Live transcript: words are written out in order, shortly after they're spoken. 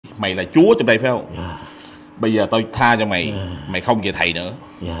Mày là chúa trong đây phải không? Dạ. Bây giờ tôi tha cho mày. Mày không về thầy nữa.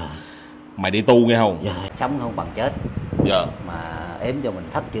 Dạ. Mày đi tu nghe không? Dạ. Sống không bằng chết. Dạ. Mà ếm cho mình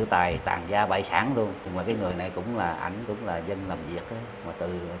thất chữ tài, tàn gia bại sản luôn. Nhưng mà cái người này cũng là ảnh cũng là dân làm việc á, mà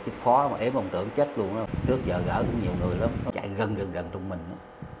từ chức phó mà ếm ông trưởng chết luôn đó. Trước giờ gỡ cũng nhiều người lắm, nó chạy gần trong mình đó.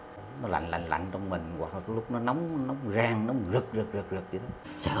 Nó lạnh trong mình, hoặc là lúc nó nóng rang, nóng rực vậy đó.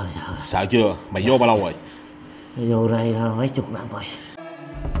 Sợ. Sợ chưa? Mày vô bao lâu rồi? Vô đây mấy chục năm rồi.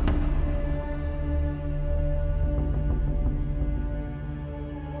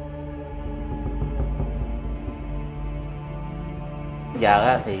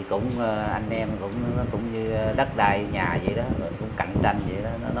 Giờ thì cũng anh em nó cũng như đất đai nhà vậy đó, rồi cũng cạnh tranh vậy đó.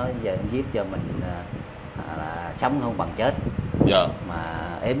 Nó nói giờ giết cho mình là sống không bằng chết. Dạ. Mà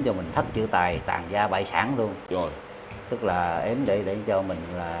ếm cho mình thất chữ tài, tàn gia bại sản luôn. Rồi. Tức là ếm để cho mình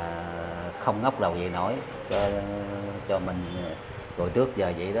là không ngóc đầu dậy nổi cho mình rồi trước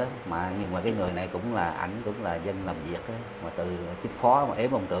giờ vậy đó. Nhưng mà cái người này cũng là ảnh cũng là dân làm việc á, mà từ chức phó mà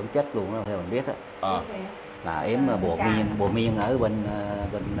ếm ông trưởng chết luôn đó, theo mình biết á. Là ếm bùa miên ở bên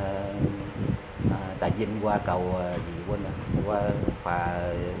Tà Vinh qua cầu gì quên rồi, qua phà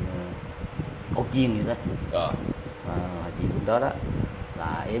Âu Chiên gì đó. Gì bên đó đó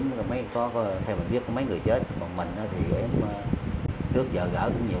là ếm mấy có theo mình biết có mấy người chết, còn mình thì ếm trước giờ gỡ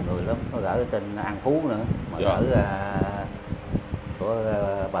cũng nhiều người lắm, có gỡ trên An Phú nữa, mà gỡ của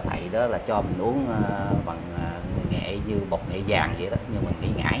bà thầy đó là cho mình uống bằng nghệ như bột nghệ vàng vậy đó, nhưng mình nghĩ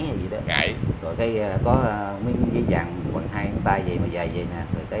ngải hay gì đó. Ngải. Rồi cái có miếng giấy vàng bằng 2 ngón tay vậy mà dài vậy nè,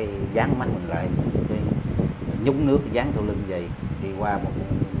 rồi cái dán mắt mình lại, cái nhúng nước dán sau lưng vậy, đi qua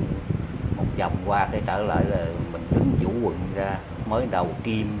một vòng qua cái trở lại là mình đứng vũ quần ra, mới đầu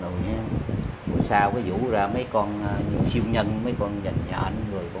kim rồi nha, rồi sau cái vũ ra mấy con như siêu nhân, mấy con nhện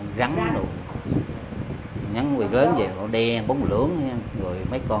rồi con rắn rồi nhắn quỳ lớn vậy, nó đen bóng lưỡng nha, rồi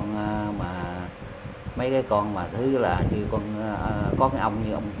mấy cái con mà thứ là như con có cái ông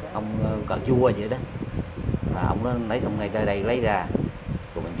như ông cờ vua vậy đó, là ông nó lấy trong ngay đây lấy ra,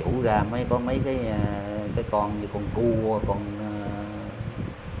 rồi mình vũ ra có mấy cái con như con cua, con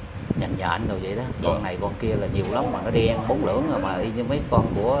nhện rồi vậy đó. Con này con kia là nhiều lắm, mà nó đen bóng lưỡng rồi, mà y như mấy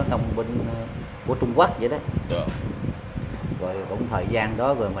con của trong bên của Trung Quốc vậy đó. Rồi cũng thời gian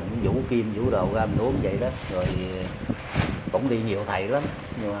đó rồi mình vũ kim vũ đồ ra mình uống vậy đó, rồi cũng đi nhiều thầy lắm,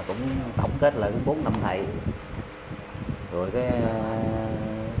 nhưng mà cũng tổng kết lại cũng 4-5 thầy. Rồi cái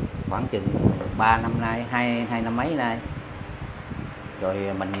khoảng chừng 3 năm nay, hai năm mấy nay, rồi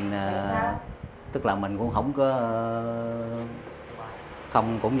mình tức là mình cũng không có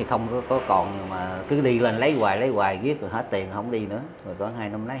cũng như không có còn, mà cứ đi lên lấy hoài giết rồi hết tiền không đi nữa, rồi có 2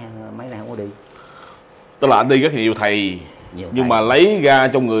 năm mấy nay không có đi. Tức là anh đi rất nhiều thầy, nhưng mà lấy ra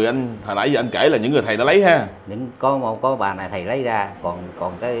trong người anh hồi nãy giờ anh kể là những người thầy đã lấy ha. Có bà này thầy lấy ra,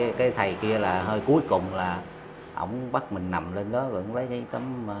 còn cái thầy kia là hơi cuối cùng là ổng bắt mình nằm lên đó, rồi ổng lấy cái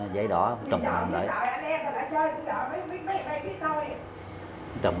tấm giấy đỏ trùm mình lại.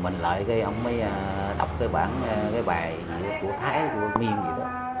 Trùm mình lại cái ông mới đọc cái bài gì của Thái của Miên gì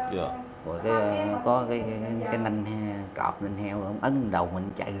đó. Rồi có cái nanh cọp nanh heo, ông ấn đầu mình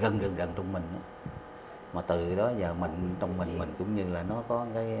chạy gần trong mình. Mà từ đó giờ trong mình cũng như là nó có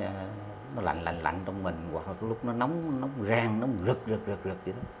cái nó lạnh trong mình, hoặc là lúc nó nóng rang, nóng rực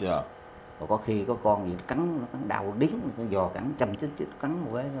vậy đó. Rồi có khi có con gì nó cắn đau điếng, nó giò cắn chăm chích cắn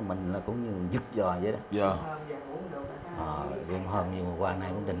một cái mình là cũng như giật giò vậy đó. Đêm hôm như qua nay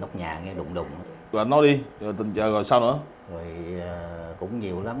cũng trên nóc nhà nghe đụng. Rồi nói đi, rồi tình chờ rồi sao nữa? Rồi cũng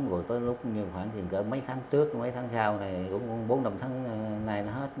nhiều lắm, rồi có lúc như khoảng chừng cỡ mấy tháng trước, mấy tháng sau này cũng 4-5 tháng nay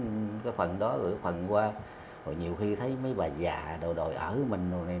nó hết cái phần đó, rồi cái phần qua. Rồi nhiều khi thấy mấy bà già đòi ở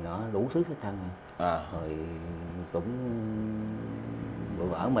mình rồi này nọ đủ thứ hết trơn. Rồi cũng rồi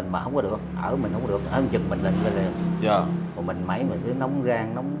ở mình mà không có được, ở mình không có được, ở chừng mình lên. Rồi mình mấy mà cứ nóng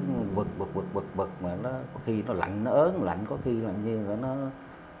rang, nóng bực mà nó có khi nó lạnh, nó ớn lạnh, có khi làm như là nó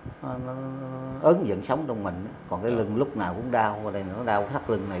ớn giận sống trong mình. Còn cái lưng lúc nào cũng đau, ở đây nó đau cái thắt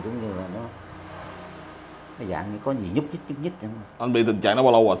lưng này cũng như là nó cái dạng như có gì nhúc nhích. Anh bị tình trạng đó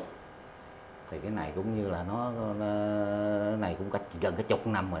bao lâu rồi? Thì cái này cũng như là nó này cũng gần cái chục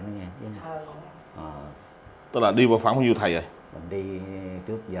năm rồi đó nha. Tức là đi vào khoảng bao nhiêu thầy rồi? Mình đi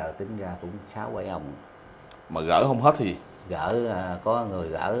trước giờ tính ra cũng 6-7 ông. Mà gỡ không hết thì? Gỡ có người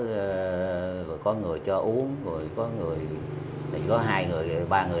gỡ, rồi có người cho uống, rồi có người thì có 2 người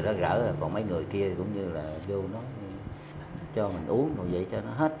 3 người đó gỡ, còn mấy người kia cũng như là vô nó cho mình uống rồi vậy cho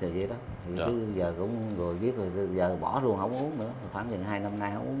nó hết rồi vậy đó. Thì cứ giờ cũng rồi biết rồi giờ bỏ luôn không uống nữa, khoảng chừng 2 năm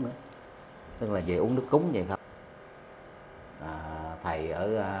nay không uống nữa. Tức là về uống nước cúng vậy không. Thầy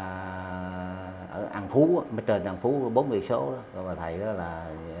ở An Phú, mấy trên An Phú 40 số đó, rồi mà thầy đó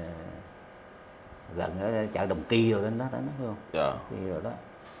là gần ở chợ Đồng Kỳ rồi đến đó phải không? Dạ. Kỳ rồi đó.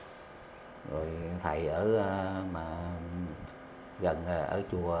 Rồi thầy ở mà gần ở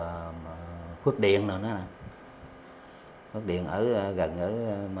chùa Phước Điện rồi đó nè. Phước Điện ở gần ở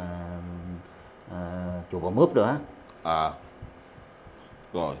mà chùa Bò Mướp rồi á. À.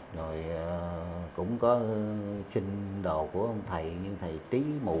 Rồi. Rồi cũng có xin đồ của ông thầy như thầy Trí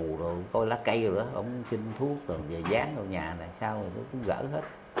mù rồi coi lá cây rồi đó, ông xin thuốc rồi về dán vào nhà này sao rồi nó cũng gỡ hết.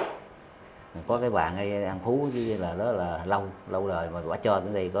 Có cái bà ngay An Phú chứ là đó là lâu đời mà quả cho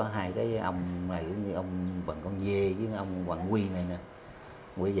tới đây có hai cái ông này cũng như ông Bằng Con Dê với ông Hoàng Quy này nè.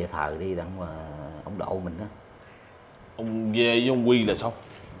 Quy về thờ đi đặng mà ông độ mình đó. Ông Dê với ông Quy là sao?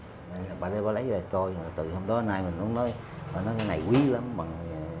 Bà đây bà lấy ra coi từ hôm đó nay mình cũng nói bà nói cái này quý lắm bằng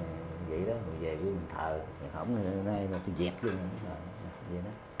vậy đó, rồi về cái mình thờ không nay là tôi dẹp luôn vậy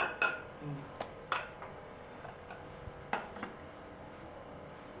đó.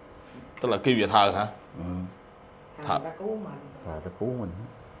 Tức là kêu về thờ hả? Ừ. Thờ ta cứu mình. Thờ ta cứu mình.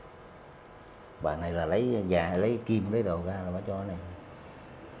 Bà này là lấy kim lấy đồ ra là bà cho này.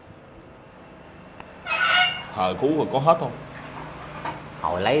 Thờ cứu rồi có hết không?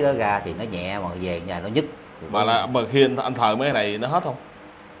 Hồi lấy đó ra thì nó nhẹ mà về nhà nó nhức. Mà khi anh thờ mấy cái này nó hết không?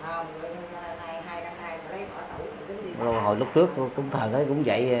 Không, nay 2 năm nay mà lấy bỏ tủ mình tính đi. Hồi lúc trước cũng thờ đấy cũng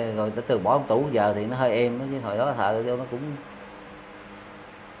vậy rồi từ bỏ trong tủ, giờ thì nó hơi êm đó, chứ hồi đó thờ cho nó cũng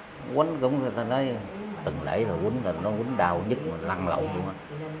quánh cũng người ta nói từng lễ rồi quýnh là nó quýnh đau nhức mà lăn lộn luôn á.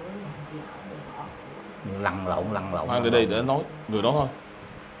 Lăn lộn. Khoan để để nói người đó thôi.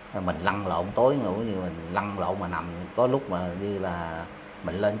 Mình lăn lộn tối ngủ như mình lăn lộn mà nằm có lúc mà như là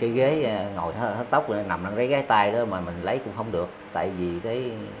mình lên cái ghế ngồi hết tóc rồi nằm lên cái ghế tay đó mà mình lấy cũng không được, tại vì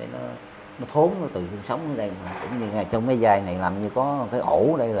cái nó thốn nó từ xương sống ở đây mà cũng như ngay trong mấy vai này làm như có cái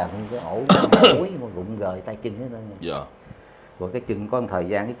ổ đây là cái ổ mũi mà rụng rời tay chân hết đó. Dạ. Rồi cái chân có một thời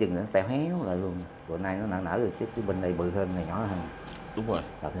gian cái chân nó teo héo lại luôn, rồi nay nó nở rồi chứ cái bên đây bự hơn này nhỏ hơn. Đúng rồi.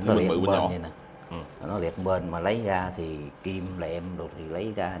 Nó liệt bên nhỏ vậy nè. Nó liệt bên mà lấy ra thì kim lẹm rồi thì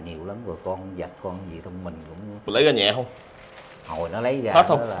lấy ra nhiều lắm, rồi con vật con gì thông mình cũng mình lấy ra nhẹ không? Hồi nó lấy ra hết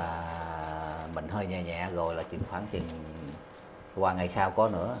không? Đó là mình hơi nhẹ rồi là khoảng chừng qua ngày sau có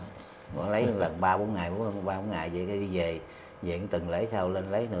nữa. Nó lấy lần 3-4 ngày 3-4 ngày vậy cái đi về cái từng lễ sau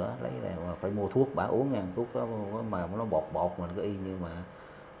lên lấy nữa, lấy này mà phải mua thuốc bả uống nha, thuốc đó mà nó bột mình có y như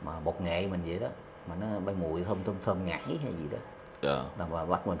mà bột nghệ mình vậy đó, mà nó bay mùi thơm ngải hay gì đó. Dạ. Là mà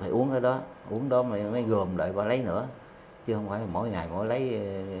bắt mình phải uống cái đó, uống đó mới gồm đợi bà lấy nữa, chứ không phải mỗi ngày mỗi lấy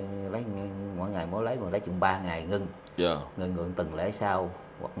mỗi ngày mỗi lấy mà lấy chừng 3 ngày ngưng. Dạ. Ngưng từng lễ sau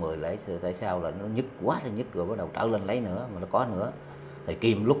hoặc 10 lễ tại sao là nó nhức quá thì nhức rồi bắt đầu trở lên lấy nữa mà nó có nữa. Thì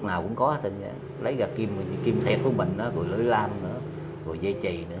kim lúc nào cũng có trên lấy ra kim thẹt của mình đó, rồi lưỡi lam nữa, rồi dây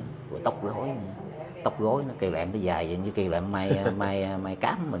chì nữa, rồi tóc gối nữa. Tóc gối nó cây lẹm nó dài vậy như cây lẹm mai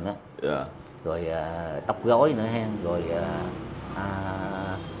cám mình đó. Yeah. Rồi tóc gối nữa ha, rồi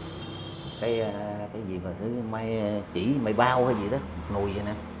cái gì mà thứ mai bao hay gì đó nùi vậy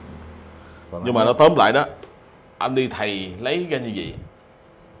nè. Nhưng mà nó tóm lại đó, anh đi thầy lấy ra như vậy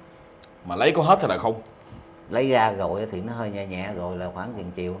mà lấy có hết hay là không? Lấy ra rồi thì nó hơi nhẹ rồi là khoảng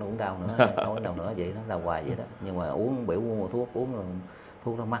chừng chiều nó cũng đau nữa, không đau nữa vậy, nó đau hoài vậy đó. Nhưng mà uống biểu mua thuốc uống rồi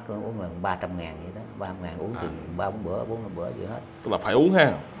thuốc nó mắc, nó uống là 300.000 vậy đó, 300.000 uống chừng 3-4 bữa 4-5 bữa vậy hết. Tức là phải uống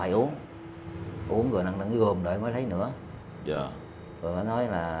ha? Phải uống rồi nặng gồm đợi mới thấy nữa. Dạ. Rồi nó nói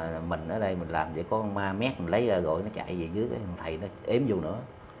là mình ở đây mình làm vậy có con ma mét mình lấy ra rồi nó chạy về dưới cái thằng thầy nó ếm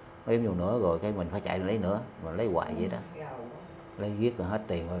vô nữa rồi cái mình phải chạy lấy nữa, mà lấy hoài vậy đó. Lấy giết rồi hết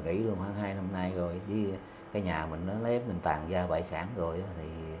tiền rồi nghỉ luôn khoảng 2 năm nay rồi, với cái nhà mình nó lấy mình tàn ra bại sản rồi thì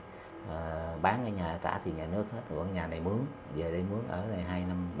bán cái nhà trả tiền nhà nước hết, rồi cái nhà này mướn về đây mướn ở đây 2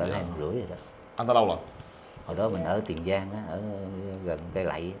 năm tới 2 năm rưỡi rồi đó. Anh ở đâu rồi? Hồi đó mình ở Tiền Giang á, ở gần cây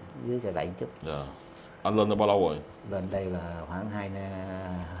lậy, dưới cây lậy chút. Dạ. Anh lên đây bao lâu rồi? Lên đây là khoảng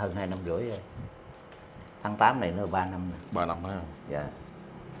hơn 2 năm rưỡi rồi. Tháng 8 này nữa 3 năm nè. 3 năm ha. Dạ.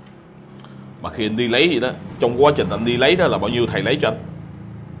 Mà khi anh đi lấy gì đó, trong quá trình anh đi lấy đó là bao nhiêu thầy lấy cho anh?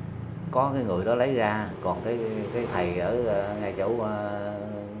 Có cái người đó lấy ra, còn cái thầy ở ngay chỗ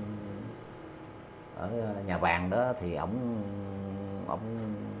ở nhà vàng đó thì ổng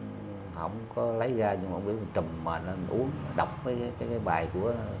không có lấy ra, nhưng mà ổng biểu trùm mà lên uống đọc cái bài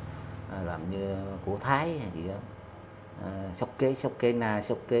của làm như của Thái hay gì đó, sốc kế na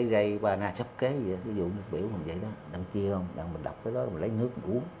sốc kế gây ba na sốc kế gì đó, ví dụ như biểu mình vậy đó, đặng chia không, đặng mình đọc cái đó mình lấy nước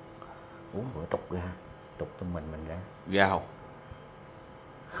mình uống rồi trục ra, trục cho mình ra. Ra không?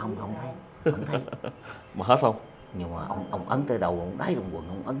 Không thấy Mà hết không? Nhưng mà ông ấn cái đầu ông đáy đồng quần,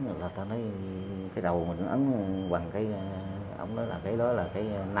 ông ấn là ta nói cái đầu mình ấn bằng cái ông nói là cái đó là cái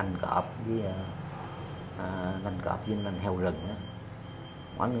nanh cọp với nanh heo rừng á.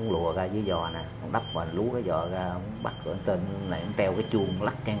 bắn lùa ra với giò nè, ông đắp và lú cái giò ra, ông bắt rồi tên này ông treo cái chuông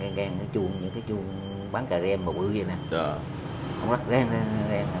lắc can cái chuông, những cái chuông bán cà rem mà bự vậy nè. Ông lắc reng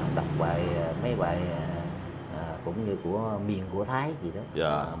ông đọc bài mấy bài cũng như của miền của Thái gì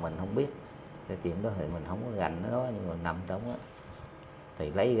đó. Mình không biết cái chuyện đó thì mình không có gành nó đó, nhưng mà nằm trong đó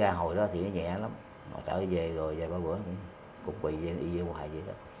thì lấy ra hồi đó thì nó nhẹ lắm, mà trở về rồi vài ba bữa cũng bị y hoài vậy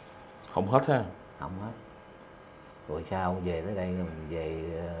đó, không hết ha. Không hết. Rồi sau về tới đây mình về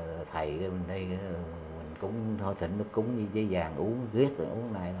thầy cái bên đây mình cũng thôi thịnh nước cúng với giấy vàng uống riết rồi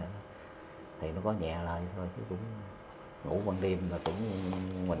uống này là thì nó có nhẹ lại thôi, chứ cũng ngủ ban đêm là cũng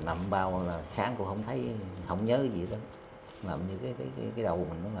mình nằm bao là sáng cũng không thấy, không nhớ gì đó, làm như cái đầu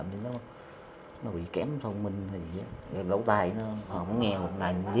mình nó làm như nó bị kém thông minh hay gì đó. Lỗ tai nó không nghe một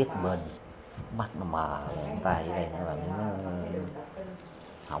này liếc bên, mắt nó mờ, lỗ tai ở đây nó làm như nó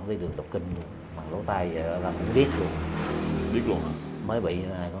không đi đường đọc kinh luôn, mà lỗ tai giờ là cũng biết luôn. Mới bị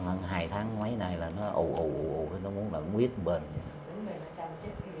này còn hơn 2 tháng mấy này là nó ù nó muốn là muốn biết bên.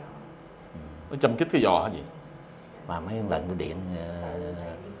 Nó châm chích cái giò hả gì? Mà mấy lần cái điện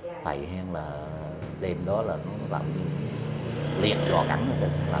thầy hay là đêm đó là nó làm như liệt giò cẳng,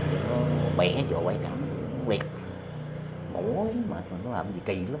 làm như nó bẻ giò quay cẳng liệt mổ, mà nó làm gì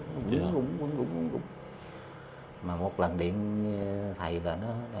kỳ lắm, nó cũng mà một lần điện thầy là nó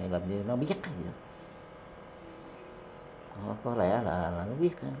này làm như nó biết cái gì đó. Có lẽ là nó biết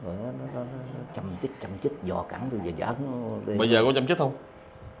rồi nó châm chích giò cẳng từ giờ giỡn. Bây giờ có châm chích không?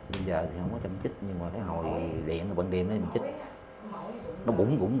 Bây giờ thì không có châm chích, nhưng mà cái hồi điện ban đêm nó châm chích, nó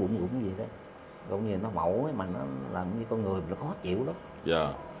bụng gì đó, cũng như nó mẩu ấy, mà nó làm như con người nó khó chịu lắm.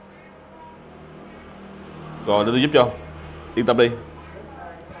 Dạ. Rồi để tôi giúp cho, yên tâm đi,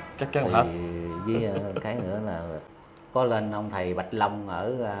 chắc chắn là hết. Với cái nữa là có lên ông thầy Bạch Long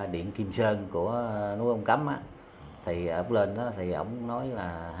ở điện Kim Sơn của núi Ông Cấm á, thì ông lên đó thì ông nói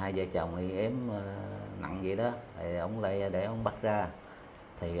là hai vợ chồng thì ém nặng vậy đó, thì ông lại để ông bắt ra,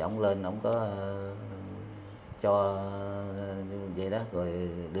 thì ông lên ông có cho vậy đó, rồi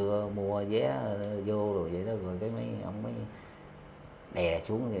đưa mua vé vô rồi vậy đó, rồi cái mấy ông mới đè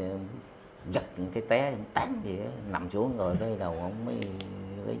xuống thì giật cái té tán gì đó, nằm xuống rồi cái đầu ông mới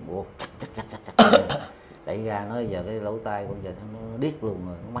lấy buộc chắc đẩy ra, nói giờ cái lỗ tai con giờ nó điếc luôn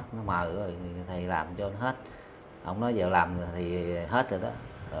rồi, mắt nó mờ rồi, thầy làm cho nó hết. Ông nói giờ làm thì hết rồi đó,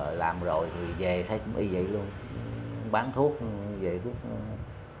 rồi làm rồi thì về thấy cũng y vậy luôn, bán thuốc về thuốc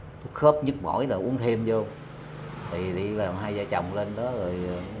khớp nhức mỏi là uống thêm vô, thì đi làm hai vợ chồng lên đó rồi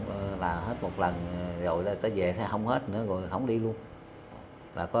là hết một lần rồi tới về thấy không hết nữa rồi không đi luôn.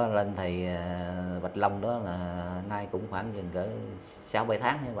 Là có lên thầy Bạch Long đó là nay cũng khoảng gần cỡ 6-7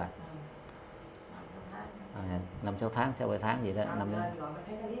 tháng nha bạn, 5-6 tháng 6-7 tháng gì đó,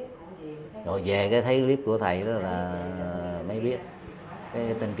 rồi về cái thấy clip của thầy đó là mới biết.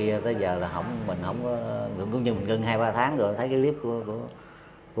 Cái tên kia tới giờ là mình không có, cũng như mình gần 2-3 tháng rồi thấy cái clip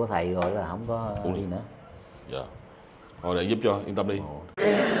của thầy rồi là không có đi nữa. Dạ. Rồi để giúp cho, yên tâm đi.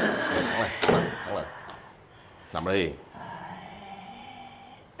 Nằm đi.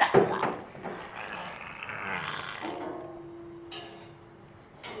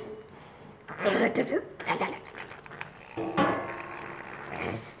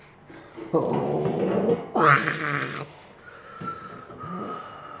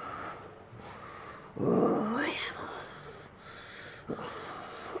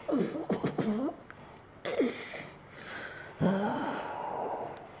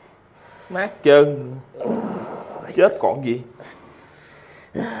 Mát chân, chết còn gì,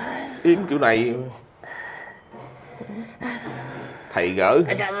 yếm kiểu này thầy gỡ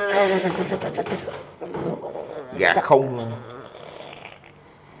gạt không.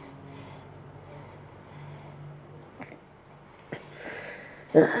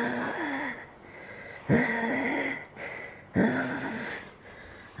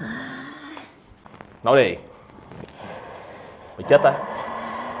 Nói đi, mày chết á,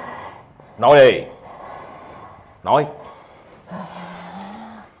 nói đi, nói.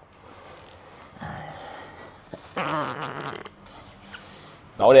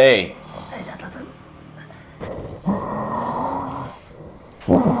 Nói đi.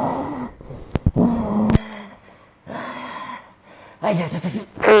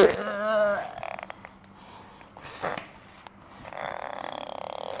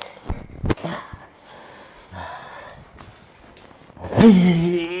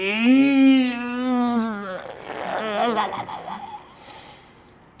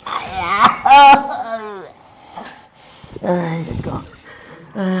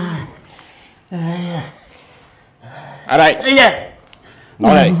 Ở đây.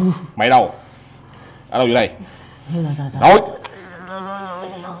 Nói đây, mày đâu? Ở đâu vậy đây? Nói.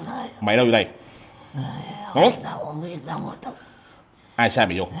 Mày đâu vô đây? Nói. Không biết đâu. Ai sai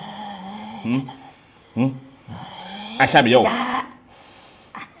mày vô? Ai sai mày vô?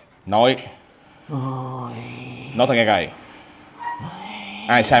 Nói. Nói tao nghe coi.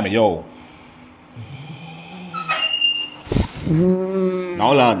 Ai sai mày vô?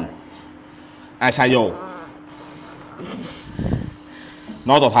 Nói lên. Ai sai vô?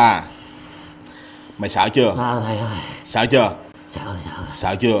 Nói tao tha. Mày sợ chưa? Thầy ơi. Sợ chưa?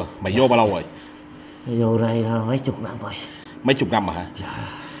 Sợ chưa? Mày vô bao lâu rồi? Vô đây mấy chục năm rồi. Mấy chục năm mà hả?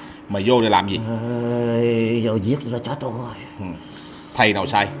 Mày vô để làm gì? Vô giết nó chết tôi rồi. Thầy nào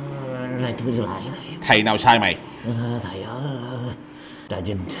sai? Này tôi lại. Thầy nào sai mày? Thầy ở Trà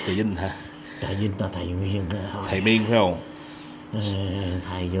Vinh. Trà Vinh hả? Trà Vinh ta thầy Miên. Thầy Miên phải không?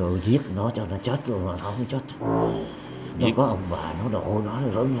 Thầy vô giết nó cho nó chết rồi mà nó không chết. Nó có ông bà nó độ nó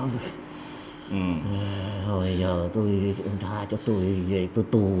lớn lắm. Hồi giờ tôi tha cho tôi về tôi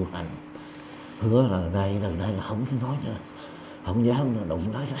tu hành. Hứa là lần đây là không nói nữa. Không dám đụng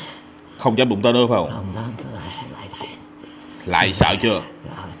tới thôi. Không dám đụng tới nữa phải không? Không dám lại thầy. Lại sợ chưa?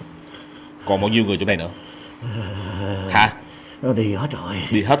 Còn bao nhiêu người chỗ này nữa? Hả? Nó đi hết rồi.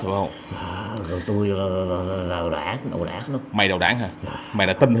 Đi hết rồi không? Rồi tôi là đầu đảng nó. Mày đầu đảng hả? Mày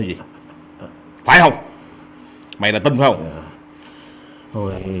là Tinh hay gì? Phải không? Mày là Tinh phải không?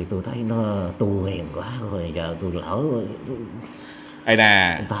 Hồi tôi thấy nó tu hiền quá rồi, giờ tôi lỡ rồi. Ê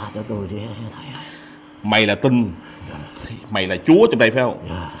nè, Ta cho tôi đi thầy. mày là Tinh, mày là Chúa trong đây phải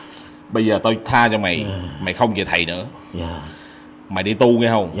không? Bây giờ tôi tha cho mày, mày không về thầy nữa. Mày đi tu nghe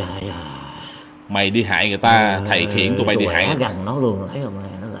không? Mày đi hại người ta, thầy khiển tụi bay đi hại. Gần nó luôn, thấy không?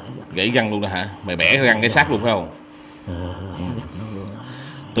 Nó gãy găng luôn đó hả? Mày bẻ răng cái xác luôn phải không?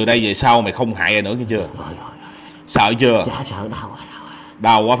 Từ đây về sau mày không hại ai nữa nghe chưa? Sợ chưa? Dạ sợ đau.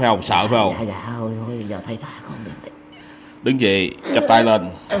 Đau quá phải không? Sợ phải không? Dạ thôi giờ thầy tha con được. Đứng dậy, chắp tay lên.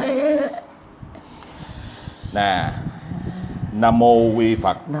 Nè. Nam mô Quy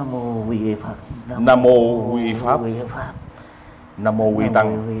Phật. Nam mô Quy Phật. Nam mô Quy Pháp. Nam mô Quy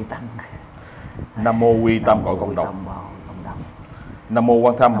Tăng. Nam mô Quy Tâm cõi cộng đồng. Nam mô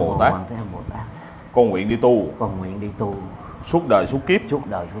Quan Tham Bồ Tát. Con nguyện đi tu. Suốt đời suốt kiếp.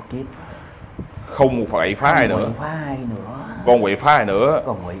 Không phải phá ai nữa. Con nguyện phá ai nữa.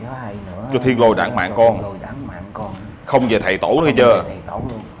 Cho thiên lôi đảng mạng con. Không về thầy tổ nữa nghe chưa?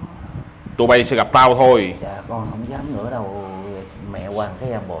 Tụi bay sẽ gặp tao thôi. Dạ con không dám nữa đâu. Mẹ Quan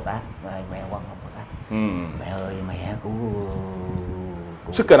Thế Âm Bồ Tát. Mẹ Quan Thế Âm Bồ Tát. Mẹ ơi, mẹ của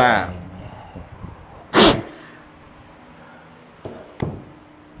Sức cơ nè.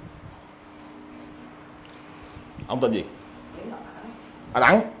 Ông tên gì?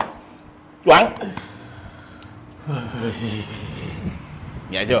 Đăng. Chú Đăng.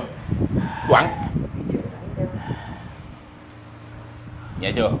 Nhẹ chưa? Chú Đăng.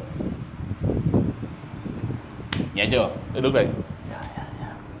 Nhẹ chưa? Nhẹ chưa? Đứng đây.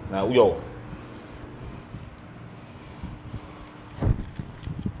 Nào uống vô.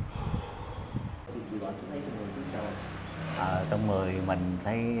 Trong người mình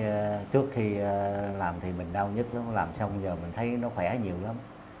thấy trước khi làm thì mình đau nhức lắm, làm xong giờ mình thấy nó khỏe nhiều lắm.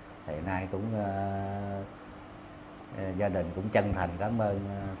 Thì nay cũng gia đình cũng chân thành cảm ơn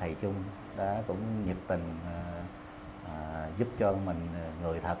thầy Chung đã cũng nhiệt tình giúp cho mình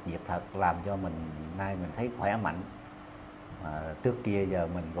người thật việc thật, làm cho mình nay mình thấy khỏe mạnh. Trước kia giờ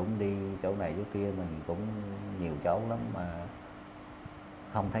mình cũng đi chỗ này chỗ kia, mình cũng nhiều chỗ lắm mà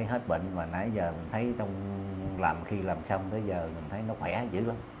không thấy hết bệnh, mà nãy giờ mình thấy khi làm xong tới giờ mình thấy nó khỏe dữ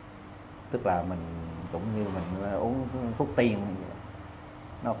lắm. Tức là mình cũng như mình uống thuốc tiên vậy.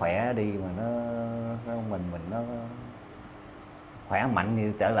 Nó khỏe đi mà mình nó khỏe mạnh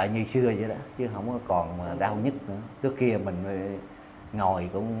như trở lại như xưa vậy đó, chứ không có còn mà đau nhức nữa. Trước kia mình ngồi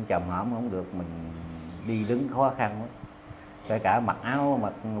cũng chầm hõm không được, mình đi đứng khó khăn lắm. Kể cả mặc áo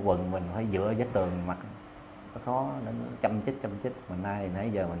mặc quần mình phải dựa vách tường mặc nó khó, nó chăm chích mà nãy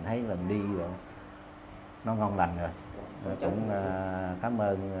giờ mình thấy lần đi rồi nó ngon lành rồi. Cũng cảm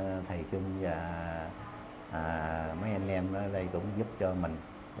ơn thầy Chung và mấy anh em ở đây cũng giúp cho mình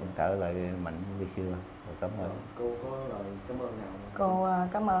cũng trở lại mạnh như xưa. Rồi cảm ơn. Cô có lời cảm ơn nào? Cô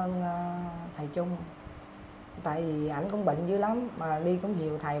cảm ơn thầy Chung, tại vì ảnh cũng bệnh dữ lắm mà đi cũng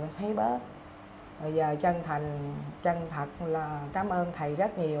nhiều thầy mình thấy bớt. Bây giờ chân thật là cảm ơn thầy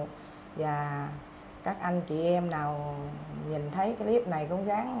rất nhiều. Và các anh chị em nào nhìn thấy cái clip này cũng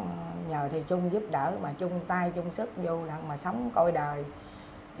ráng nhờ thầy Chung giúp đỡ, mà chung tay chung sức vô lần mà sống coi đời,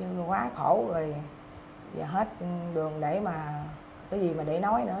 chứ quá khổ rồi, giờ hết đường để mà cái gì mà để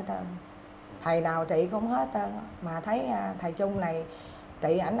nói nữa hết trơn. Thầy nào trị cũng hết trơn, mà thấy thầy Chung này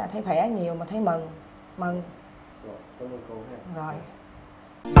trị ảnh là thấy khỏe nhiều mà thấy mừng. Rồi, cảm ơn cô. Rồi.